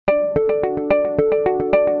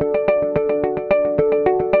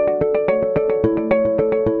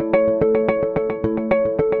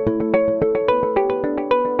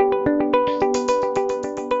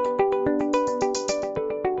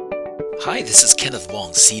This is Kenneth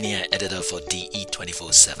Wong, Senior Editor for DE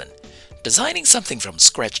 24/7. Designing something from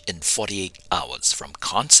scratch in 48 hours from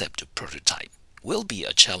concept to prototype will be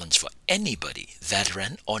a challenge for anybody,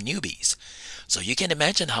 veteran or newbies. So you can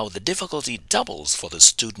imagine how the difficulty doubles for the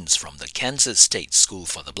students from the Kansas State School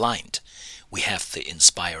for the Blind. We have the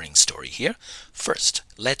inspiring story here. First,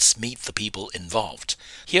 let's meet the people involved.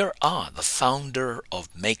 Here are the founder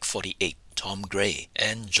of Make 48, Tom Gray,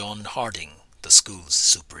 and John Harding, the school's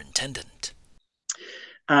superintendent.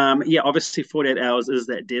 Obviously 48 hours is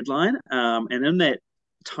that deadline. And in that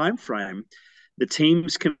time frame, the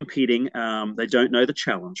teams competing, they don't know the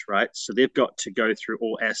challenge, right? So they've got to go through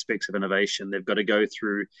all aspects of innovation. They've got to go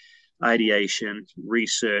through ideation,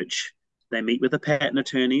 research. They meet with the patent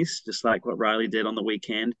attorneys, just like what Riley did on the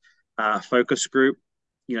weekend, focus group,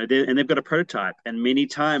 and they've got a prototype. And many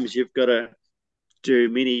times you've got to do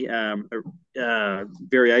many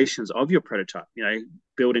variations of your prototype.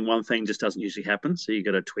 Building one thing just doesn't usually happen, so you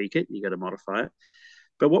got to tweak it, you got to modify it.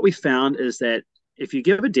 But what we found is that if you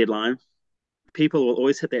give a deadline, people will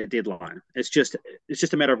always hit that deadline. It's just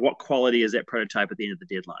a matter of what quality is that prototype at the end of the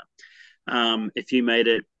deadline. If you made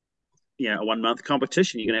it, a 1 month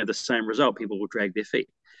competition, you're going to have the same result. People will drag their feet.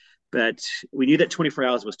 But we knew that 24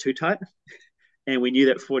 hours was too tight. And we knew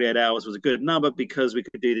that 48 hours was a good number because we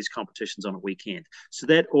could do these competitions on a weekend. So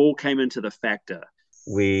that all came into the factor.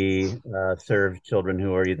 We serve children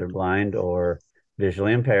who are either blind or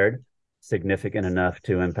visually impaired, significant enough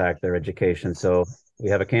to impact their education. So we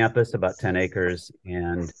have a campus, about 10 acres,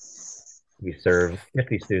 and we serve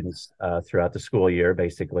 50 students throughout the school year,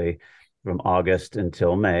 basically from August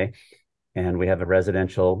until May. And we have a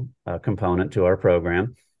residential component to our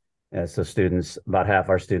program. So students, about half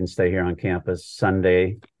our students stay here on campus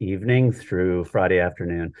Sunday evening through Friday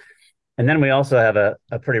afternoon. And then we also have a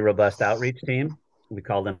pretty robust outreach team. We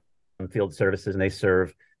call them field services, and they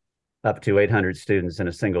serve up to 800 students in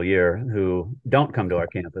a single year who don't come to our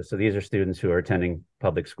campus. So these are students who are attending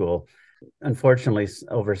public school. Unfortunately,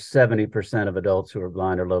 over 70% of adults who are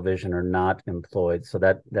blind or low vision are not employed. So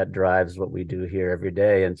that drives what we do here every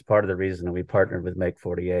day. And it's part of the reason that we partnered with Make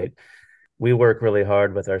 48. We work really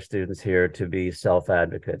hard with our students here to be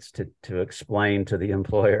self-advocates, to explain to the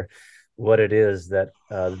employer what it is that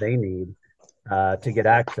they need to get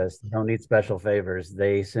access. They don't need special favors.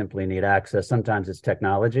 They simply need access. Sometimes it's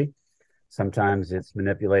technology. Sometimes it's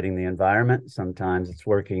manipulating the environment. Sometimes it's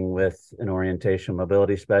working with an orientation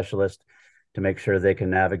mobility specialist to make sure they can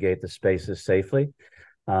navigate the spaces safely.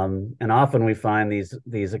 And often we find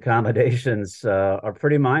these accommodations are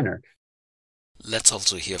pretty minor. Let's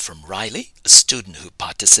also hear from Riley, a student who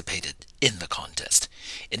participated in the contest.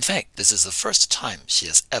 In fact, this is the first time she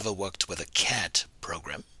has ever worked with a CAD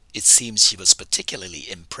program. It seems she was particularly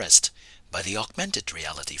impressed by the augmented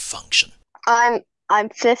reality function. I'm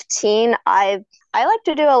 15. I like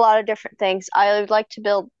to do a lot of different things. I like to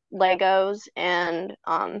build Legos and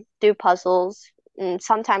do puzzles, and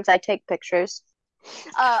sometimes I take pictures.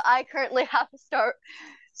 I currently have a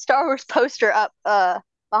Star Wars poster up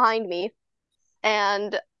behind me,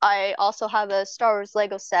 and I also have a Star Wars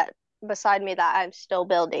Lego set beside me that I'm still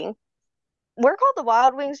building. We're called the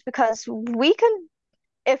Wild Wings because we can,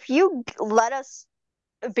 if you let us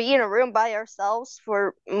be in a room by ourselves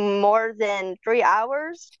for more than 3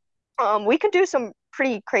 hours, we can do some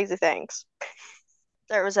pretty crazy things.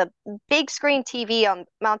 There was a big screen TV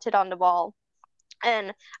mounted on the wall,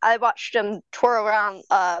 and I watched them tour around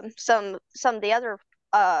some of the other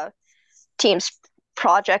teams'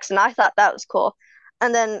 projects, and I thought that was cool.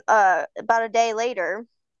 And then about a day later,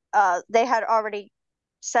 they had already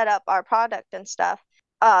set up our product and stuff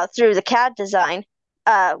through the CAD design.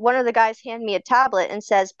 One of the guys handed me a tablet and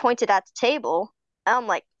says, point it at the table. And I'm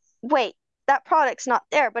like, wait, that product's not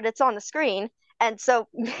there, but it's on the screen. And so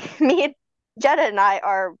me and Jetta and I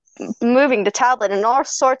are moving the tablet in all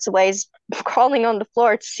sorts of ways, crawling on the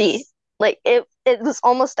floor to see. Like it was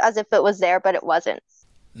almost as if it was there, but it wasn't.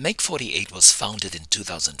 Make 48 was founded in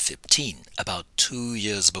 2015, about 2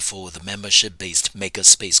 years before the membership-based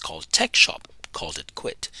makerspace called Tech Shop called it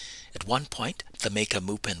quit. At one point, the maker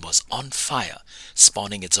movement was on fire,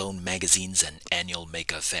 spawning its own magazines and annual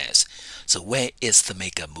maker fairs. So where is the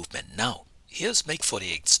maker movement now? Here's Make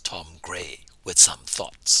 48's Tom Gray with some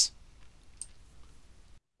thoughts.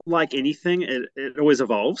 Like anything, it always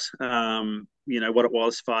evolves. What it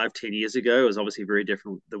was 5, 10 years ago is obviously very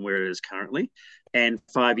different than where it is currently. And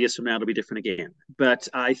 5 years from now, it'll be different again. But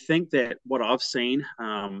I think that what I've seen,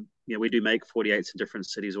 we do make 48s in different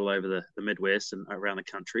cities all over the Midwest and around the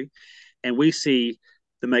country. And we see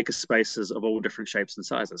the maker spaces of all different shapes and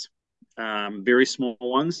sizes. very small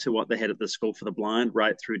ones to what they had at the School for the Blind,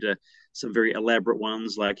 right through to some very elaborate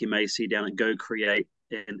ones like you may see down at Go Create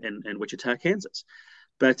in Wichita, Kansas.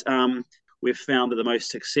 But we've found that the most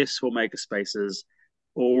successful makerspaces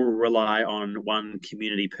all rely on one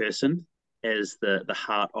community person as the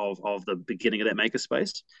heart of the beginning of that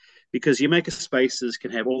makerspace, because your makerspaces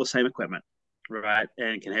can have all the same equipment, right,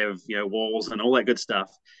 and can have walls and all that good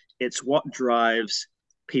stuff. It's what drives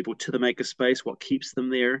people to the makerspace, what keeps them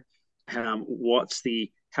there, how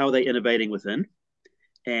are they innovating within,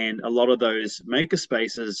 and a lot of those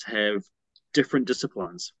makerspaces have different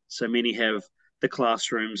disciplines. So many have the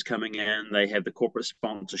classrooms coming in, they have the corporate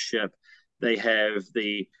sponsorship, they have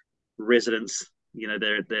the residents,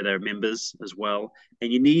 they're members as well.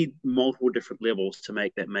 And you need multiple different levels to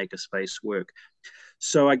make that makerspace work.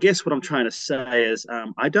 So I guess what I'm trying to say is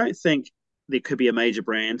I don't think there could be a major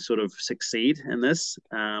brand sort of succeed in this.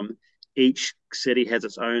 Each city has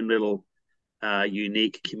its own little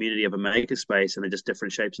unique community of a makerspace, and they're just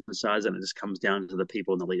different shapes and sizes, and it just comes down to the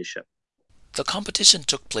people and the leadership. The competition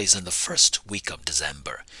took place in the first week of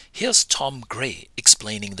December. Here's Tom Gray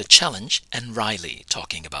explaining the challenge and Riley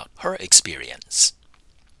talking about her experience.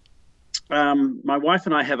 My wife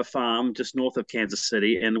and I have a farm just north of Kansas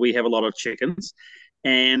City, and we have a lot of chickens.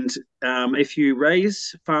 And if you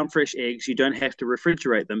raise farm fresh eggs, you don't have to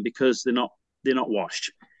refrigerate them because they're not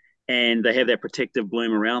washed, and they have that protective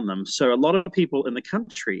bloom around them. So a lot of people in the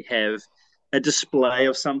country have a display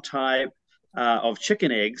of some type of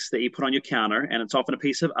chicken eggs that you put on your counter, and it's often a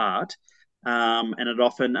piece of art, and it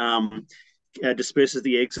often disperses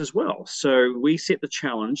the eggs as well. So we set the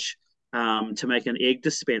challenge to make an egg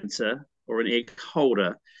dispenser or an egg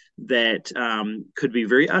holder that could be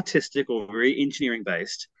very artistic or very engineering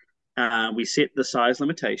based. We set the size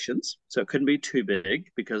limitations, so it couldn't be too big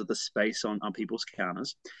because of the space on people's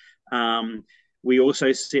counters. We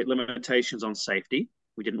also set limitations on safety.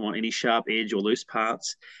 We didn't want any sharp edge or loose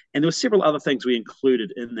parts. And there were several other things we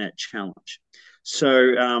included in that challenge.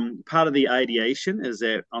 So part of the ideation is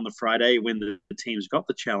that on the Friday when the teams got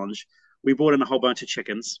the challenge, we brought in a whole bunch of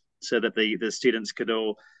chickens so that the students could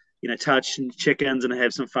all, touch chickens and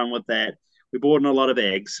have some fun with that. We brought in a lot of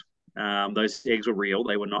eggs. Those eggs were real.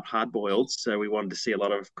 They were not hard boiled. So we wanted to see a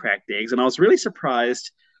lot of cracked eggs. And I was really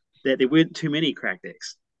surprised that there weren't too many cracked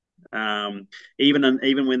eggs.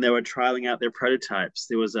 Even when they were trialing out their prototypes,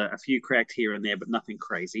 there was a few cracked here and there, but nothing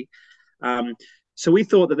crazy. So we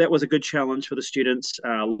thought that was a good challenge for the students,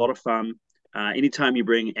 a lot of fun. Anytime you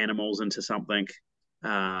bring animals into something,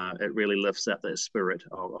 it really lifts up that spirit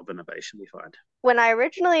of innovation, we find. When I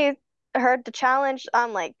originally heard the challenge,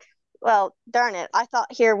 I'm like, well, darn it. I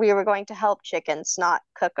thought here we were going to help chickens, not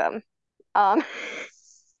cook them. And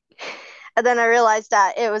then I realized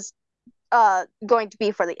that it was going to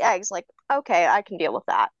be for the eggs. Like, okay, I can deal with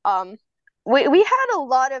that. We had a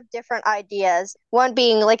lot of different ideas. One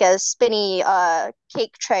being like a spinny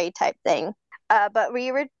cake tray type thing. But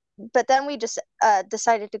then we just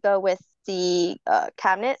decided to go with the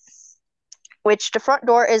cabinet, which the front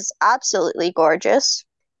door is absolutely gorgeous.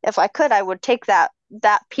 If I could, I would take that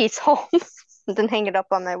piece home and then hang it up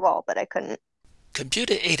on my wall, but I couldn't.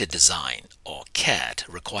 Computer-aided design, or CAD,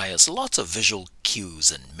 requires lots of visual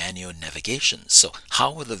cues and manual navigation. So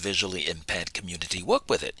how will the visually impaired community work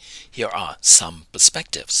with it? Here are some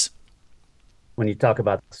perspectives. When you talk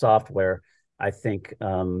about software, I think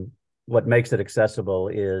what makes it accessible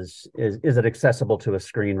is it accessible to a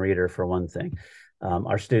screen reader, for one thing.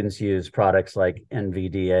 Our students use products like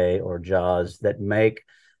NVDA or JAWS that make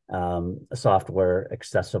software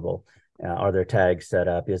accessible. Are there tags set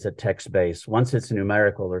up? Is it text-based? Once it's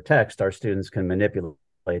numerical or text, our students can manipulate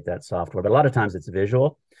that software. But a lot of times it's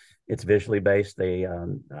visual. It's visually based.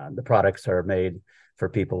 The products are made for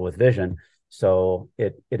people with vision. So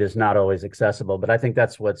it is not always accessible. But I think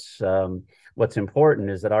that's what's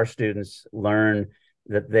important, is that our students learn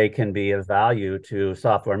that they can be of value to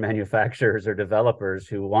software manufacturers or developers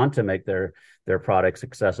who want to make their products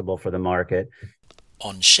accessible for the market.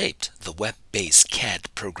 Onshape, the web-based CAD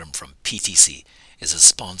program from PTC, is a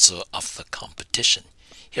sponsor of the competition.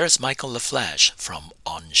 Here's Michael LaFlash from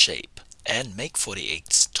Onshape and Make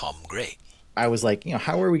 48's Tom Gray. I was like,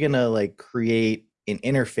 how are we going to create an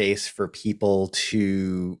interface for people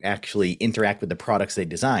to actually interact with the products they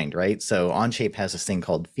designed, right? So Onshape has this thing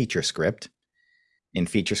called FeatureScript. And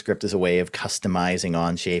FeatureScript is a way of customizing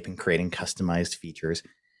Onshape and creating customized features.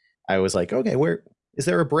 I was like, okay, is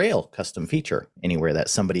there a Braille custom feature anywhere that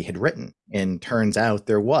somebody had written? And turns out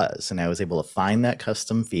there was. And I was able to find that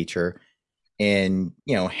custom feature and,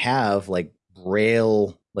 have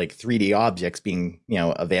Braille like 3D objects being,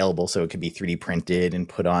 available, so it could be 3D printed and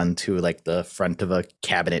put onto like the front of a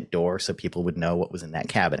cabinet door so people would know what was in that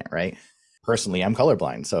cabinet, right? Personally, I'm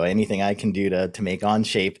colorblind, so anything I can do to make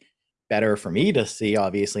Onshape better for me to see,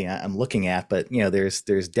 obviously I'm looking at. But there's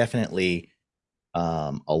definitely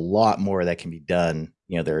a lot more that can be done.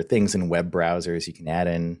 There are things in web browsers you can add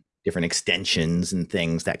in different extensions and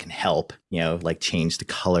things that can help, like change the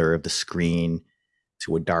color of the screen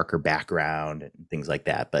to a darker background and things like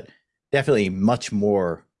that. But definitely much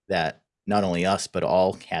more that not only us, but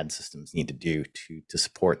all CAD systems need to do to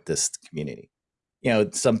support this community.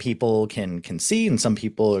 Some people can see, and some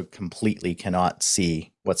people completely cannot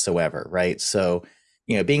see whatsoever, right? So,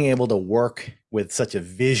 being able to work with such a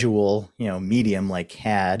visual, medium like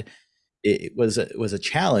CAD, it was a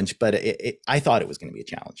challenge. But I thought it was going to be a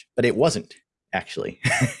challenge, but it wasn't actually.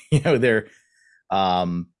 There,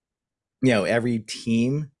 every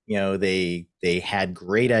team, they had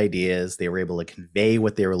great ideas. They were able to convey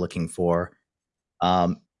what they were looking for.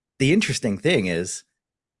 The interesting thing is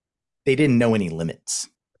they didn't know any limits,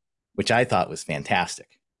 which I thought was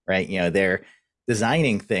fantastic, right? They're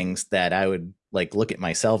designing things that I would like look at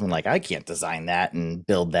myself and like, I can't design that and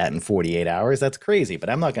build that in 48 hours. That's crazy, but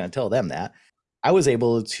I'm not going to tell them that. I was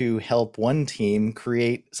able to help one team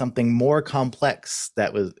create something more complex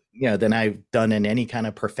that was, than I've done in any kind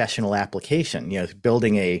of professional application,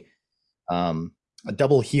 building a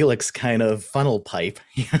double helix kind of funnel pipe.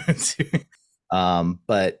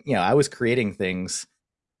 But, I was creating things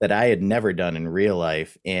that I had never done in real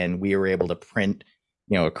life. And we were able to print,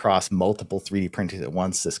 across multiple 3D printers at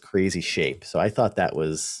once, this crazy shape. So I thought that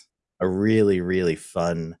was a really, really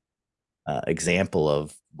fun example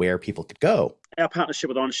of where people could go. Our partnership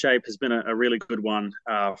with Onshape has been a really good one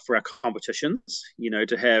for our competitions,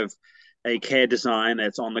 to have a CAD design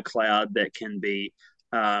that's on the cloud that can be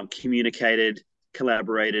communicated,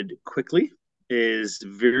 collaborated quickly is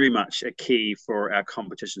very much a key for our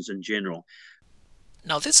competitions in general.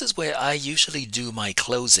 Now this is where I usually do my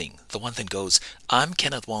closing, the one that goes, I'm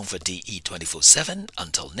Kenneth Wong for DE247,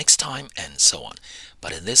 until next time, and so on.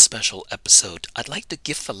 But in this special episode, I'd like to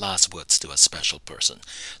give the last words to a special person.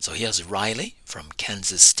 So here's Riley from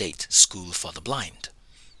Kansas State School for the Blind.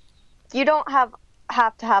 You don't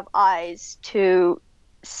have to have eyes to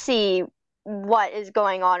see what is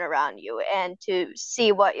going on around you and to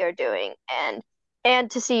see what you're doing and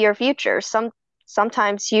to see your future.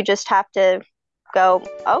 Sometimes you just have to go,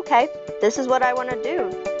 okay, this is what I want to do,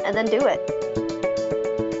 and then do it.